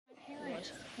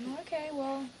Okay,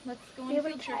 well, let's go on a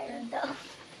field trip then.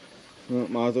 Well,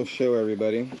 might as well show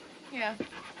everybody. Yeah.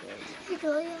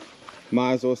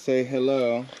 Might as well say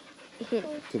hello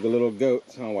to the little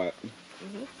goats, huh, what?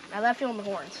 I love feeling the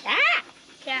horns. Ah!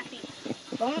 Kathy.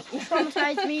 Don't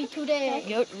traumatize me today.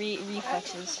 Goat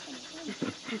reflexes.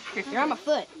 You're on my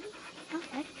foot.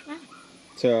 Okay.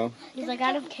 So, He's like,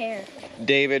 I don't care.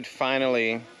 David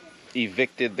finally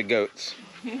evicted the goats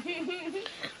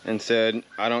and said,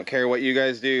 I don't care what you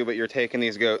guys do, but you're taking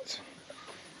these goats.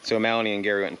 So Melanie and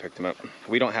Gary went and picked them up.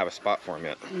 We don't have a spot for them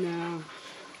yet. No.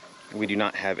 We do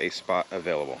not have a spot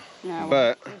available. Yeah,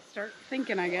 but we'll start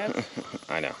thinking, I guess.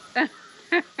 I know.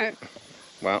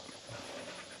 Well,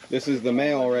 this is the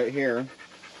male right here.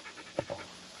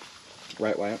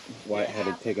 Right, Wyatt? Wyatt had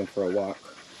to take him for a walk.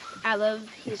 I love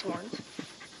his horns.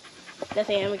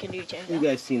 Nothing anyone can do to him. You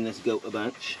guys seen this goat a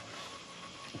bunch?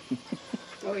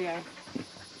 Oh yeah.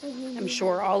 I'm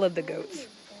sure all of the goats.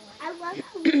 I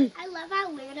love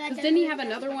how Luna. Didn't he have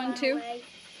another one too?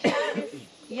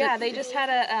 Yeah, they just had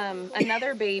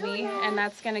another baby, and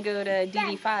that's gonna go to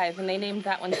DD5, and they named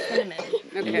that one Cinnamon.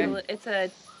 Okay. It's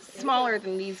a smaller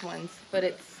than these ones, but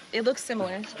it looks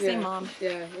similar. Same mom.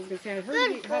 Yeah, I was gonna say I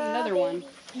heard he had another one.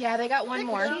 Yeah, they got one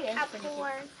more.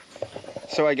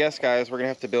 So I guess, guys, we're gonna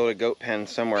have to build a goat pen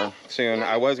somewhere soon.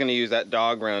 I was gonna use that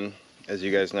dog run, as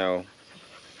you guys know,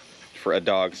 for a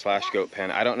dog/goat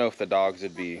pen. I don't know if the dogs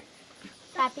would be.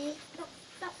 Happy.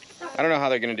 I don't know how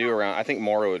they're gonna do around. I think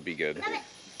Mora would be good.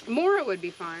 Mora would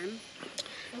be fine.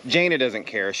 Jaina doesn't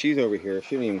care. She's over here.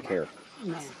 She doesn't even care.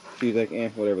 No. She's like, eh,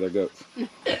 whatever, they're goats.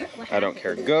 I don't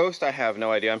care. Ghost, I have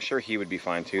no idea. I'm sure he would be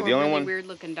fine too. Or The only really one, weird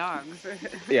looking dogs.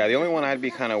 yeah, the only one I'd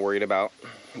be kind of worried about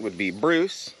would be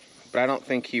Bruce, but I don't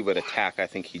think he would attack. I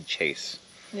think he'd chase.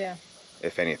 Yeah.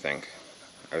 If anything,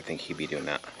 I would think he'd be doing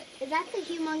that. Is that the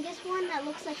humongous one that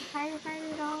looks like a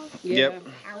firefighter dog? Yeah. Yep.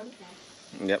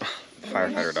 Yep.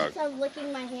 Firefighter dog. So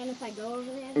licking my hand if I go over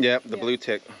there. Yep, the blue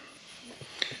tick.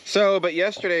 So, but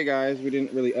yesterday, guys, we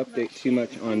didn't really update too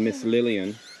much on Miss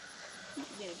Lillian,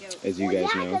 as you guys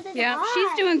know. Yeah, she's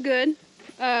doing good.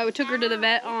 We took her to the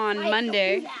vet on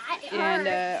Monday, and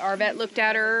our vet looked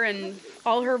at her, and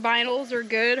all her vitals are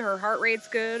good. Her heart rate's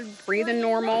good, breathing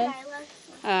normal.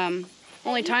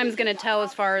 Only time's gonna tell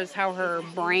as far as how her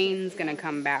brain's gonna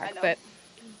come back. But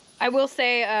I will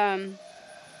say,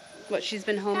 she's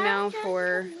been home now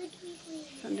for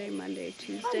Sunday, Monday,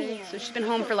 Tuesday. So she's been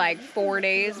home for like 4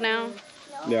 days now.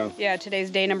 Yeah. Yeah, today's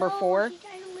day number 4.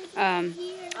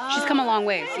 She's come a long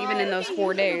ways, even in those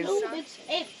 4 days.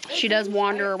 She does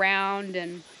wander around,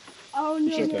 and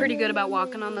she's pretty good about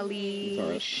walking on the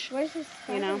leash.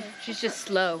 You know, she's just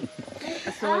slow.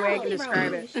 That's the only way I can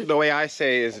describe it. The way I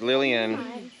say is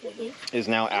Lillian is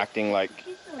now acting like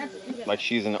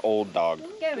she's an old dog,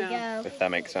 There we go. if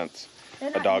that makes sense.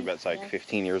 A dog that's like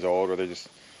 15 years old, where they're just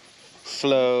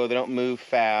slow, they don't move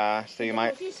fast, they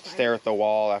might stare at the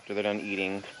wall after they're done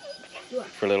eating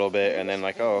for a little bit, and then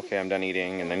like, oh, okay, I'm done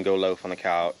eating, and then go loaf on the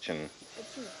couch, and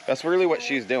that's really what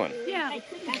she's doing. Yeah.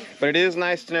 But it is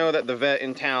nice to know that the vet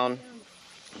in town,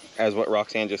 as what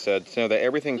Roxanne just said, to know that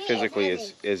everything physically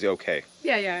is okay.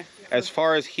 Yeah, yeah. As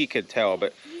far as he could tell,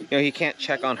 but you know, he can't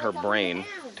check on her brain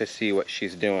to see what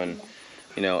she's doing,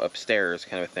 you know, upstairs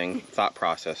kind of thing, thought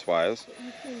process wise.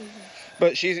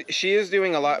 But she is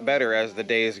doing a lot better as the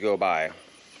days go by,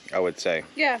 I would say.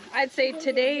 Yeah, I'd say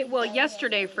today, well,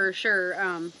 yesterday for sure,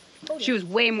 she was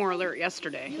way more alert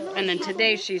yesterday. And then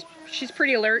today she's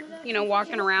pretty alert, you know,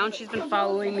 walking around. She's been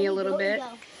following me a little bit.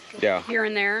 Yeah. Here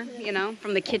and there, you know,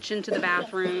 from the kitchen to the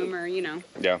bathroom, or, you know.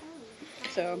 Yeah.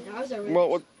 So.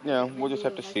 Well, you know, we'll just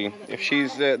have to see. If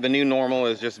she's, the new normal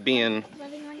is just being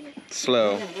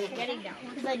slow,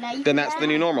 then that's the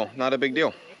new normal. Not a big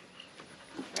deal.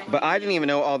 But I didn't even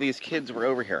know all these kids were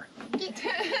over here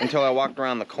until I walked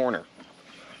around the corner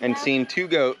and seen 2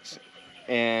 goats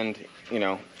and, you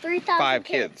know, 5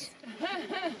 kids.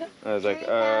 I was like,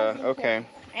 okay.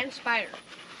 And spider.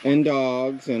 And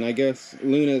dogs, and I guess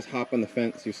Luna's hopping the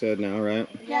fence, you said now, right?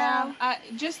 Yeah.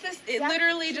 It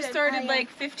literally just started like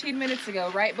 15 minutes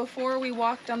ago, right before we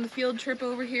walked on the field trip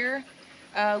over here.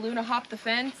 Luna hopped the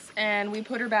fence, and we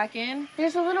put her back in.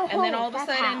 There's a little hole. And then all of a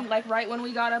sudden, like right when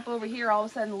we got up over here, all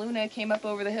of a sudden Luna came up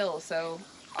over the hill. So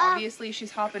obviously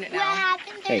she's hopping it What now.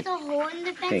 happened? There's a hole in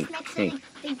the fence next to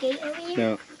the gate over here.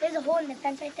 No. There's a hole in the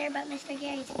fence right there, but Mr.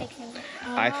 Gary's fixing it.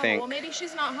 I think Well, maybe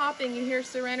she's not hopping. You hear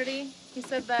Serenity? He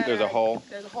said that there's a hole.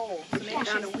 There's a hole. So maybe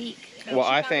she's weak. Well,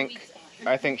 I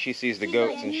think she sees the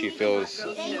goats and she feels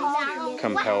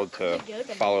compelled to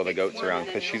follow the goats around,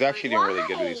 because she's actually doing really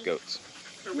good with these goats.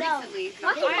 recently.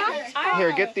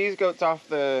 Here, get these goats off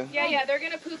the... Yeah, they're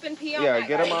gonna poop and pee on Yeah, that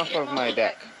get them guy. off of my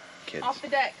deck, kids. Off the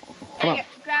deck. Come on.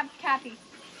 Grab Cappy.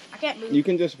 I can't move. You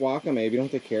can just walk them, Abe. You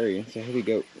don't have to carry. It's a heavy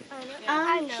goat.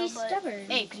 She's stubborn.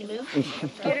 Hey, can you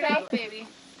move? Get it out, baby.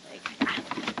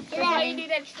 That's why you need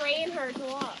to train her to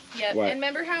walk. Yep. What? And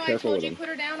remember how Careful I with told you them. put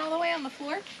her down all the way on the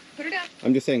floor? Put her down.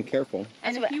 I'm just saying careful.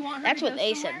 And if you want her That's to what go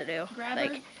they said somewhere, to do. grab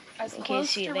Like, her as in close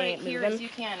case she to they right ain't here moving. as you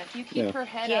can. If you keep Yeah. her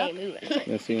head She up, ain't moving.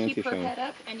 Let's see, keep her Auntie head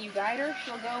up and you guide her,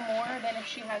 she'll go more than if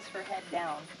she has her head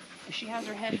down. If she has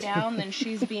her head down, then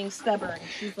she's being stubborn.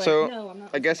 She's like, So, no, I'm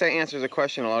not. I guess that answers a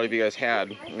question a lot of you guys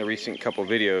had in the recent couple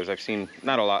videos. I've seen,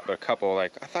 not a lot, but a couple,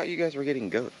 like, I thought you guys were getting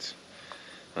goats.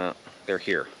 Well, they're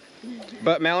here.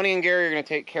 But Melanie and Gary are going to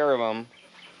take care of them.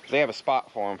 They have a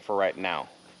spot for them for right now.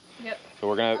 Yep. So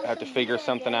we're going to have to figure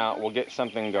something out. We'll get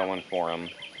something going for them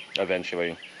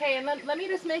eventually. Hey, and let me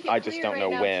just make it I clear just don't right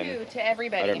know now, when. too, to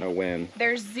everybody. I don't know when.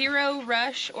 There's zero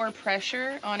rush or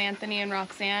pressure on Anthony and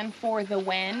Roxanne for the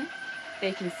when.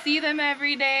 They can see them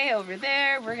every day over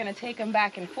there. We're gonna take them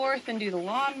back and forth and do the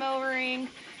lawn mowing.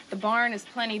 The barn is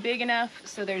plenty big enough,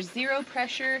 so there's zero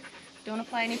pressure. Don't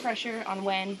apply any pressure on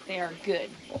when. They are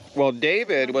good. Well,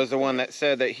 David was the one that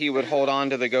said that he would hold on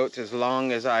to the goats as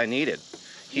long as I needed.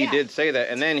 He did say that,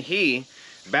 and then he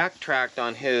backtracked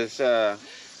on his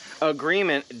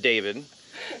agreement, David.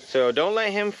 So don't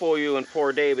let him fool you, and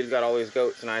poor David got all these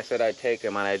goats, and I said I'd take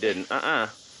them, and I didn't.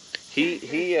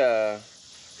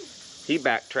 He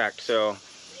backtracked, so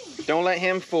don't let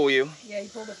him fool you. Yeah, he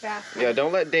pulled it fast. Yeah,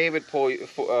 don't let David fool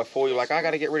you like, I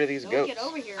gotta get rid of these goats.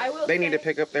 They need to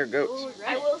pick up their goats.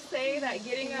 I will say that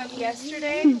getting them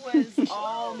yesterday was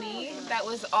all me. That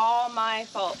was all my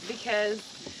fault because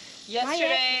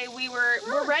yesterday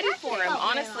we're ready for them.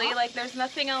 Honestly, like there's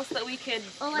nothing else that we could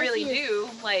really do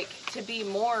like to be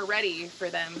more ready for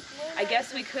them. I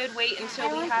guess we could wait until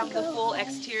we have the full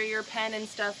exterior pen and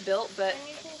stuff built, but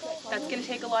that's going to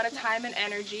take a lot of time and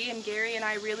energy, and Gary and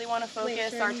I really want to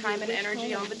focus our time and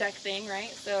energy on the deck thing, right?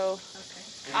 So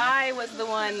I was the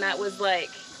one that was like,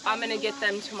 I'm going to get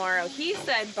them tomorrow. He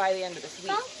said by the end of this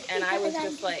week, and I was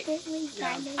just like,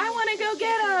 I want to go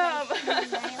get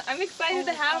them. I'm excited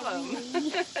to have them.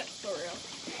 For real.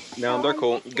 No, they're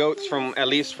cool. Goats, from at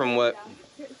least from what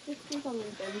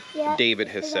David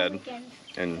has said,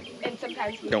 and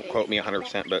don't quote me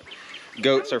 100%, but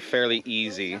goats are fairly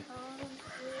easy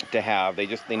to have. They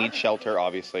need shelter,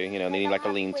 obviously. You know, they need like a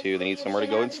lean-to. They need somewhere to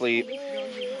go and sleep.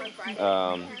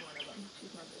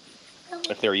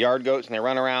 If they're yard goats and they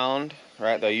run around,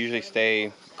 right, they'll usually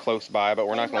stay close by, but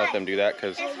we're not going to let them do that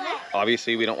because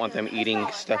obviously we don't want them eating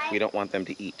stuff we don't want them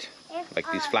to eat, like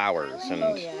these flowers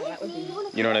and,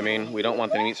 you know what I mean? We don't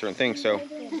want them to eat certain things, so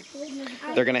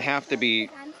they're going to have to be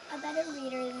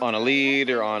on a lead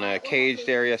or on a caged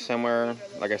area somewhere.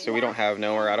 Like I said, we don't have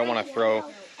nowhere. I don't want to throw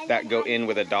that goat in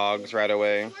with the dogs right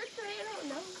away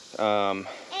because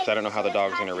I don't know how the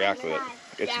dog's going to react with it.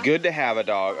 It's good to have a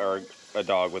dog or a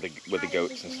dog with the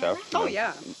goats and stuff. Oh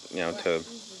yeah. You know, to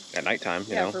at nighttime,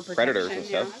 you know, for predators and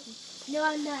stuff.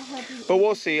 But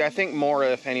we'll see. I think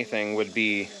Mora, if anything, would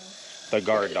be the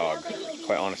guard dog.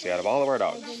 Quite honestly, out of all of our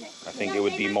dogs, I think it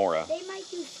would be Mora.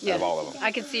 Out of all of them.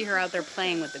 I could see her out there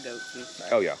playing with the goats and stuff.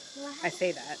 Oh yeah. I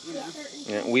say that, you know.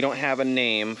 Yeah, we don't have a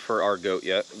name for our goat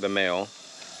yet, the male.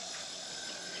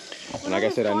 And like I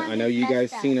said, I know you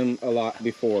guys seen him a lot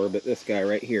before, but this guy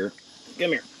right here,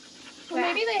 come here. Well,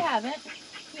 maybe they haven't.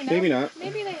 You know? Maybe not.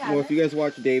 Maybe they haven't. Well, if you guys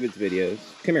watch David's videos,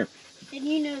 come here. Did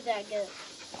you know that goat?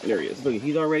 There he is. Look,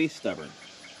 he's already stubborn.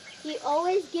 He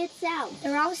always gets out.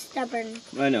 They're all stubborn.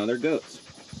 I know, they're goats.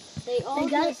 They all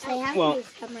they have to be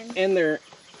stubborn. And they're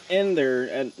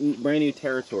at brand new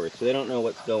territory, so they don't know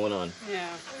what's going on. Yeah.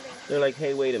 They're like,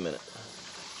 hey, wait a minute.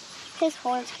 His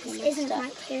horns isn't my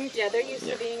territory. Yeah, they're used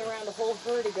to being around a whole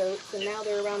herd of goats, and now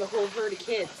they're around a whole herd of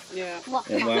kids. Yeah.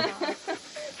 And,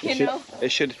 well,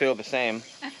 it should feel the same.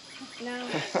 No.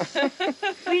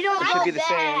 We don't It should be the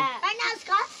same. Right now,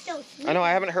 Scott's still sleeping. I know,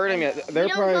 I haven't heard him yet. They're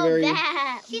probably very...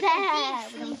 You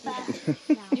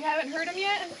haven't heard them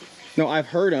yet? No, I've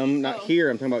heard them, not here.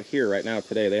 I'm talking about here right now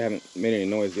today. They haven't made any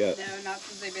noise yet. No, not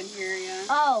since they've been here, yeah.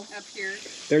 Oh. Up here.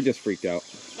 They're just freaked out.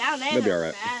 Down there. They'll be all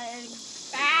right.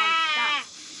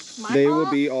 They will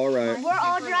be all right. We're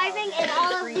all driving, and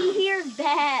all we hear is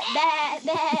bat, bat,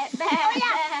 bat, bat. Oh,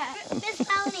 yeah. Miss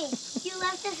Melanie, you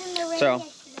left us in the rain So,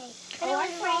 yesterday. And it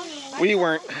was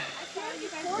raining.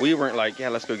 we weren't like, yeah,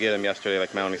 let's go get him yesterday,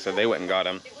 like Melanie said. They went and got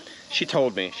him. She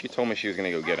told me she was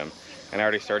going to go get him. And I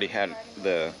already had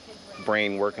the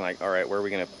brain working like, all right, where are we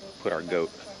going to put our goat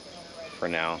for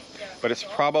now? But it's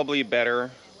probably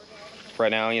better for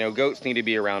now. You know, goats need to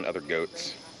be around other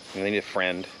goats. And they need a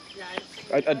friend.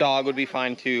 A dog would be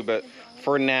fine too, but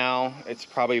for now, it's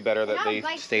probably better that they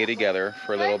stay together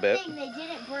for a little bit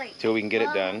till we can get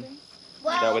it done.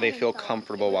 That way they feel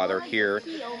comfortable while they're here,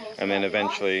 and then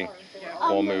eventually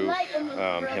we'll move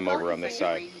him over on this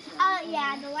side.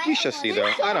 We shall see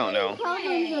though. I don't know.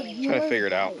 Trying to figure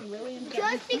it out.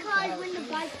 Just because when the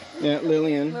bike. Yeah,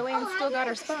 Lillian. Lillian still got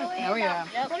her spunk. Oh yeah.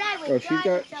 Oh,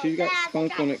 she's got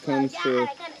spunk when it comes to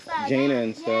Jaina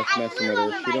and stuff messing with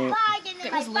her. She don't.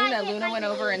 It was Luna. Luna went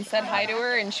over and said hi to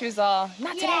her, and she was all,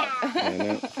 not today. I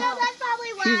know. So that's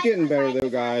probably why. She's getting better though,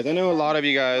 guys. I know a lot of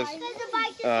you guys.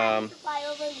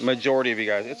 Majority of you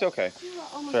guys, it's okay.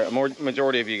 Sorry,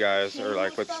 majority of you guys are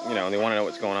like, what's, you know, they want to know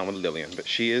what's going on with Lillian, but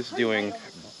she is doing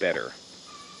better.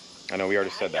 I know we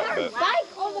already said that, but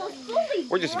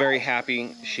we're just very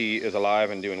happy she is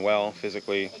alive and doing well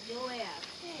physically,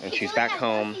 and she's back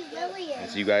home,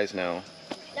 as you guys know.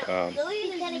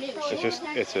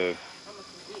 It's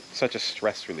such a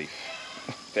stress relief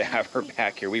to have her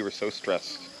back here. We were so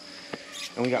stressed,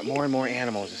 and we got more and more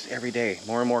animals just every day.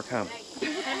 More and more come.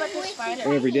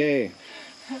 Every day.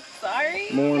 Sorry.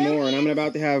 More and more, and I'm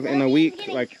about to have in a week,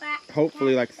 like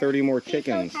hopefully like 30 more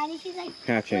chickens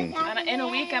hatching. And in a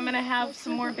week, I'm gonna have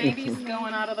some more babies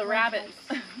going out of the rabbits.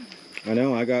 I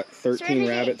know, I got 13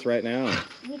 rabbits right now.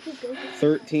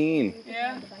 13.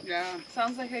 Yeah. Yeah.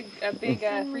 Sounds like a big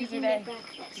freezer day.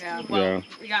 Yeah. Well,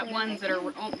 we got ones that are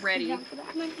ready.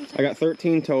 I got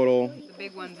 13 total. The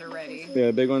big ones are ready. Yeah,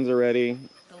 the big ones are ready.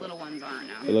 The little ones aren't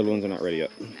now. The little ones are not ready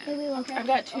yet. I've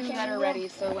got 2 that are ready,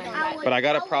 so when that... But I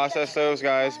gotta process those,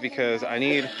 guys, because I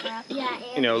need,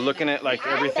 you know, looking at like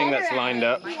everything that's lined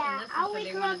up,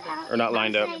 or not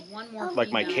lined up,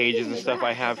 like my cages and stuff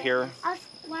I have here,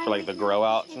 for like the grow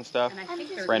outs and stuff.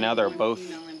 Right now they're both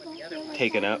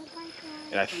taken up.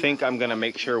 And I think I'm gonna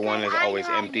make sure one is always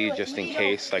empty just in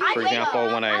case. Like for example,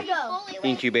 when I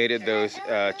incubated those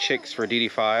chicks for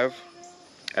DD5,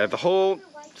 out of the whole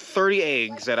 30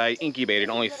 eggs that I incubated,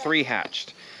 only 3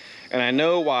 hatched. And I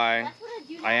know why.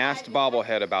 I asked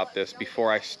Bobblehead about this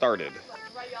before I started.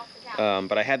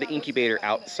 But I had the incubator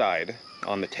outside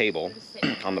on the table,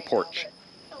 on the porch.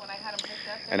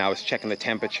 And I was checking the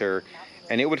temperature,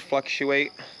 and it would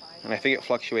fluctuate, and I think it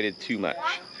fluctuated too much.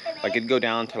 Like it'd go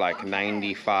down to like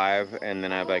 95, and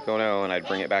then I'd be like, oh no, and I'd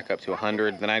bring it back up to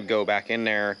 100. Then I'd go back in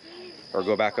there, or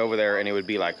go back over there, and it would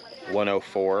be like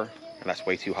 104, and that's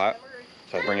way too hot.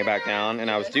 So I'd bring it back down, and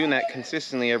I was doing that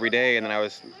consistently every day, and then I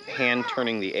was hand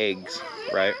turning the eggs,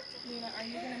 right?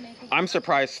 I'm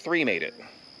surprised 3 made it.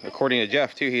 According to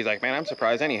Jeff too, he's like, man, I'm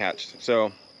surprised any hatched.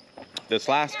 So this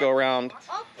last go around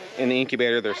in the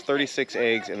incubator, there's 36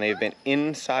 eggs, and they've been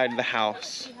inside the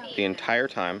house the entire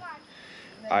time.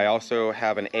 I also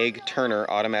have an egg turner,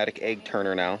 automatic egg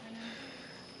turner now,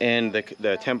 and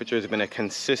the temperature has been a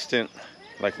consistent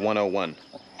like 101,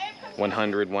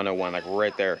 100, 101, like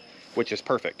right there, which is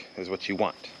perfect, is what you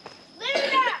want.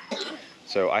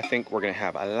 So I think we're gonna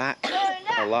have a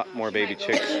lot more baby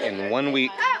chicks in 1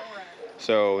 week.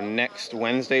 So next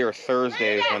Wednesday or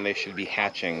Thursday is when they should be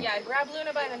hatching. Yeah, grab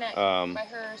Luna by the neck, by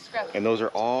her scruff. And those are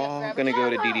all gonna go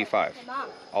to DD5,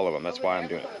 all of them. That's why I'm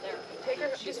doing it. Take her,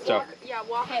 just So, walk, yeah,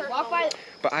 walk by.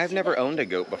 but I've never owned a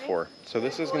goat before, so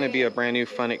this is gonna be a brand new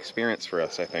fun experience for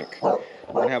us, I think. We're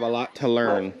gonna have a lot to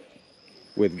learn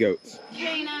with goats.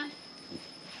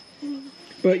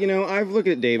 But you know, I've looked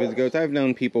at David's goats. I've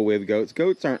known people with goats.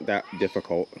 Goats aren't that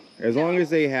difficult. As long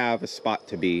as they have a spot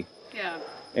to be. Yeah.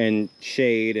 And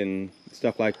shade and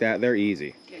stuff like that, they're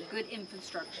easy. Yeah, good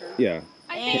infrastructure. Yeah.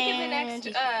 I think in the next,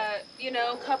 you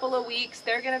know, couple of weeks,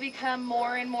 they're going to become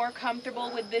more and more comfortable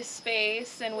with this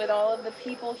space and with all of the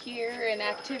people here and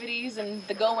activities and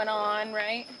the going on,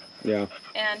 right? Yeah.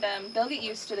 And they'll get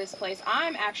used to this place.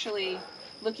 I'm actually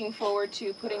looking forward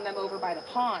to putting them over by the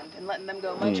pond and letting them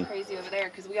go much crazy over there,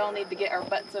 because we all need to get our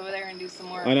butts over there and do some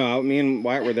more. I know. Me and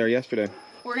Wyatt were there yesterday.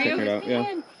 Were you? Checking it out,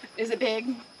 yeah. Is it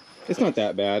big? It's not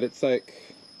that bad. It's like,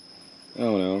 I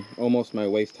don't know, almost my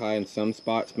waist high in some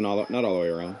spots, but not all the way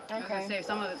around. Okay. Say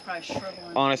some of it's probably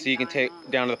shriveling. Honestly, you can take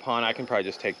down to the pond. I can probably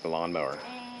just take the lawnmower.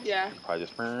 Yeah. Probably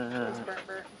just.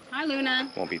 Hi,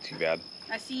 Luna. Won't be too bad.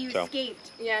 I see you So.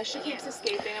 escaped. Yeah, she keeps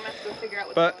escaping. I'm going to have to go figure out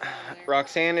what's But going on there.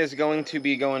 Roxanne is going to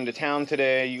be going to town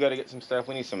today. You got to get some stuff.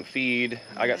 We need some feed.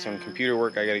 I got some computer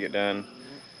work I got to get done.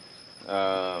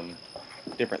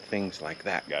 Different things like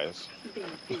that, guys.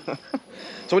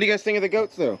 So what do you guys think of the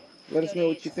goats, though? Let us know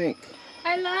what you think.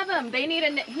 I love him. They need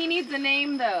he needs a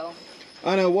name, though.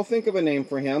 I know. We'll think of a name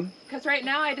for him. Because right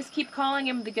now I just keep calling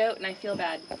him the goat, and I feel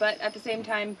bad. But at the same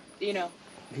time, you know,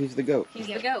 He's the goat. he's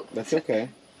the goat. That's okay.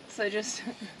 So just...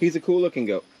 He's a cool-looking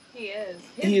goat. He is.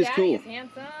 He is daddy cool. is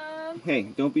handsome. sounds. Hey,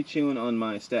 don't be chewing on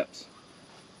my steps.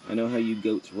 I know how you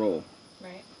goats roll.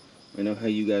 Right. I know how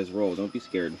you guys roll. Don't be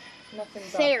scared. Nothing's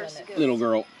Sayers. off limits. Little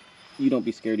girl, you don't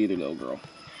be scared either, little girl.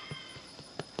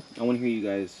 I want to hear you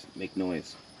guys make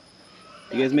noise.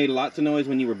 You guys made lots of noise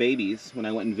when you were babies, when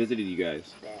I went and visited you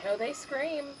guys. No, they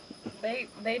scream. They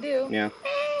do. Yeah.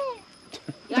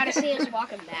 You gotta see us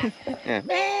walking back.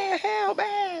 Yeah. Hell,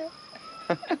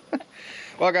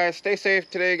 well, guys, stay safe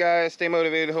today, guys. Stay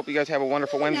motivated. Hope you guys have a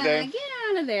wonderful Wednesday. Get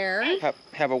out of there.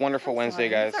 Have a wonderful Wednesday,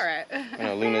 guys. It's all right. I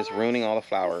know Luna's ruining all the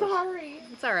flowers. Sorry.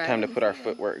 It's all right. Time to put our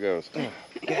foot where it goes.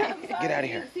 Get out of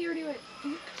here. See her do it.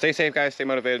 Stay safe, guys. Stay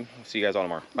motivated. See you guys all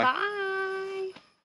tomorrow. Bye. Bye.